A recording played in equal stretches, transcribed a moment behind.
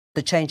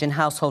The change in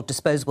household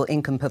disposable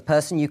income per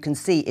person, you can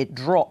see it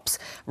drops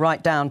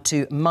right down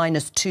to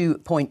minus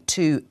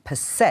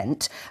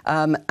 2.2%.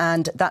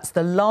 And that's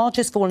the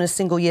largest fall in a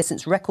single year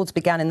since records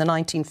began in the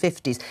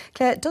 1950s.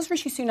 Claire, does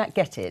Rishi Sunak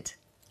get it?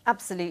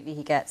 Absolutely,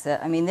 he gets it.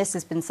 I mean, this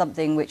has been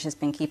something which has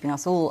been keeping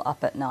us all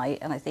up at night,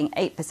 and I think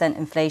 8%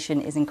 inflation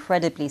is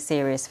incredibly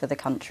serious for the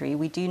country.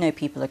 We do know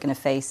people are going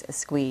to face a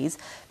squeeze,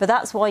 but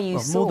that's why you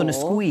saw... more than a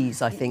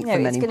squeeze, I think, for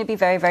many. It's going to be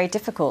very, very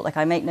difficult. Like,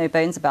 I make no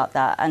bones about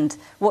that. And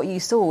what you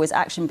saw was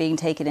action being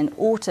taken in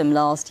autumn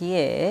last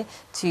year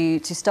to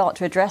start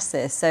to address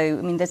this. So,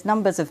 I mean, there's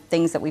numbers of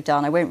things that we've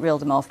done. I won't reel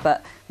them off,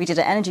 but we did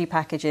an energy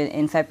package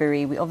in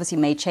February. We obviously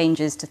made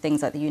changes to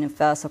things like the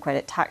universal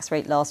credit tax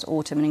rate last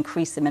autumn and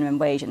increased the minimum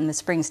wage. And in the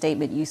spring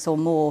statement, you saw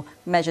more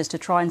measures to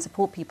try and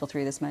support people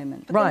through this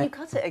moment. But then you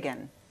cut it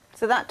again.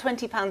 So that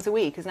 £20 a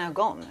week is now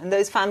gone. And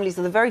those families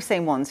are the very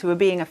same ones who are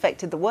being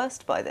affected the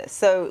worst by this.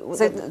 So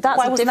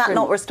why was that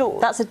not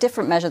restored? That's a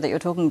different measure that you're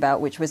talking about,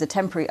 which was a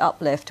temporary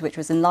uplift, which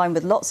was in line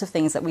with lots of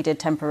things that we did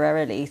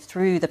temporarily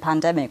through the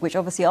pandemic, which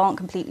obviously aren't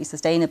completely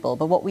sustainable.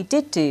 But what we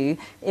did do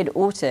in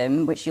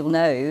autumn, which you'll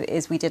know,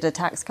 is we did a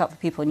tax cut for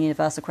people in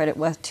universal credit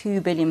worth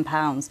 £2 billion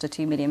to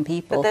 2 million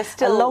people,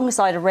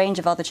 alongside a range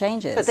of other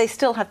changes. But they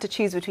still have to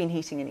choose between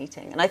heating and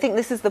eating. And I think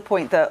this is the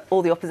point that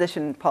all the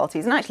opposition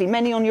parties, and actually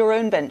many on your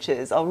own benches,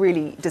 are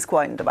really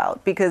disquieted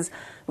about, because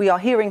we are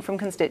hearing from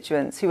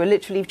constituents who are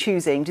literally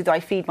choosing, do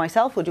I feed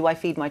myself or do I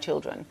feed my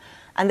children?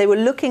 And they were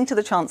looking to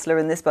the Chancellor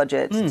in this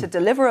budget to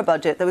deliver a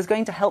budget that was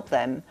going to help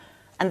them,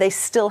 and they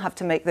still have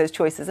to make those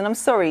choices. And I'm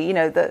sorry, you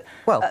know,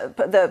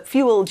 the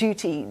fuel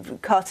duty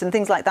cut and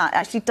things like that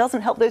actually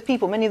doesn't help those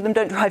people. Many of them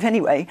don't drive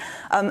anyway.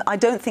 I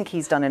don't think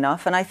he's done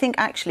enough. And I think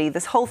actually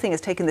this whole thing has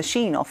taken the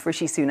sheen off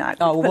Rishi Sunak.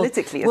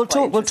 Politically, we'll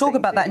talk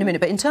about that in a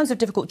minute. But in terms of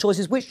difficult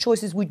choices, which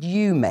choices would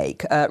you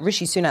make?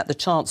 Rishi Sunak, the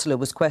Chancellor,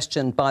 was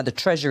questioned by the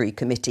Treasury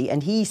Committee,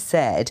 and he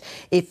said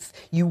if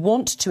you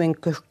want to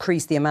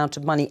increase the amount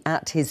of money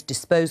at his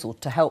disposal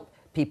to help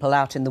people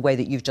out in the way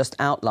that you've just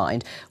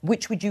outlined,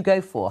 which would you go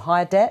for?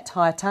 Higher debt,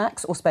 higher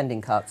tax or spending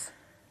cuts?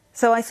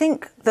 So I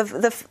think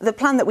the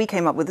plan that we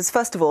came up with is,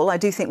 first of all, I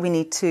do think we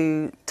need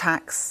to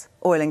tax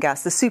oil and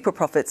gas, the super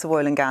profits of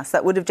oil and gas.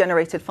 That would have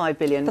generated $5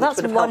 billion, but which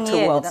would have helped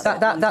to wealth.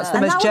 That's the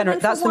most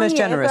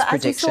generous prediction.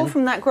 As you saw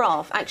from that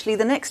graph, actually,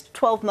 the next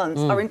 12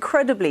 months are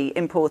incredibly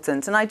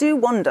important. And I do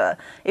wonder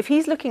if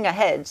he's looking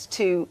ahead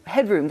to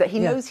headroom that he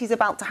knows he's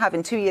about to have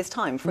in 2 years'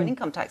 time for an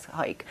income tax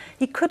hike.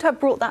 He could have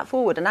brought that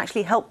forward and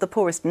actually helped the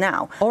poorest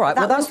now. All right,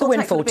 well, that's the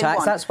windfall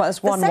tax.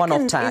 That's one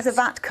one-off tax. The second is a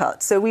VAT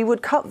cut. So we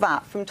would cut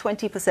VAT from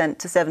 20%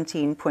 to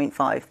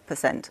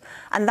 17.5%.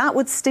 And that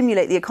would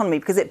stimulate the economy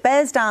because it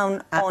bears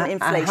down on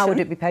inflation. And how would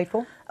it be paid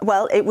for?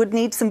 Well, it would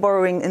need some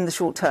borrowing in the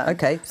short term.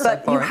 OK.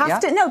 But you have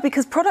to... No,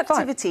 because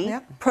productivity,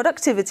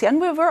 and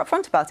we're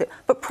upfront about it,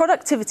 but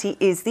productivity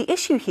is the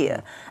issue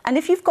here. And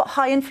if you've got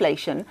high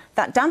inflation,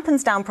 that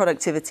dampens down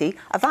productivity.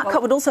 A VAT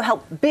cut would also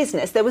help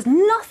business. There was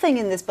nothing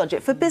in this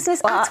budget for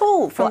business at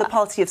all from the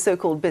party of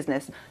so-called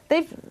business.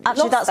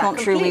 Actually, that's not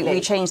true. We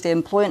changed the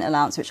employment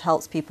allowance, which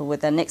helps people with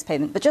their NICS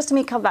payment. But just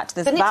to come back to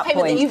this VAT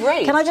point,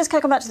 can I just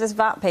come back to this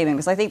VAT payment?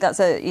 Because I think that's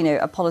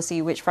a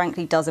policy which,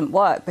 frankly, doesn't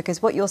work.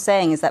 Because what you're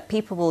saying is that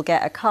people will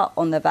get a cut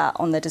on the VAT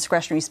on their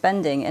discretionary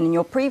spending. And in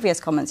your previous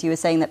comments, you were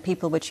saying that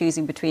people were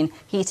choosing between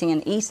heating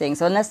and eating.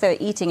 So unless they're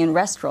eating in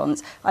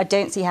restaurants, I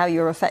don't see how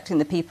you're affecting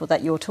the people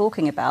that you're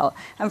talking about.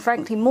 And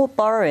frankly, more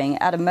borrowing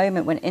at a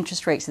moment when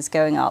interest rates is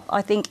going up,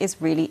 I think is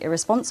really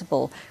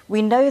irresponsible.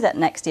 We know that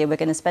next year we're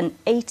going to spend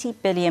 £80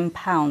 billion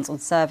on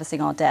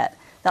servicing our debt.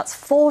 That's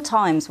 4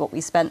 times what we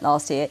spent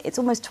last year. It's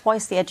almost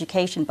twice the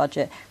education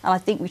budget. And I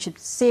think we should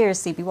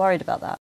seriously be worried about that.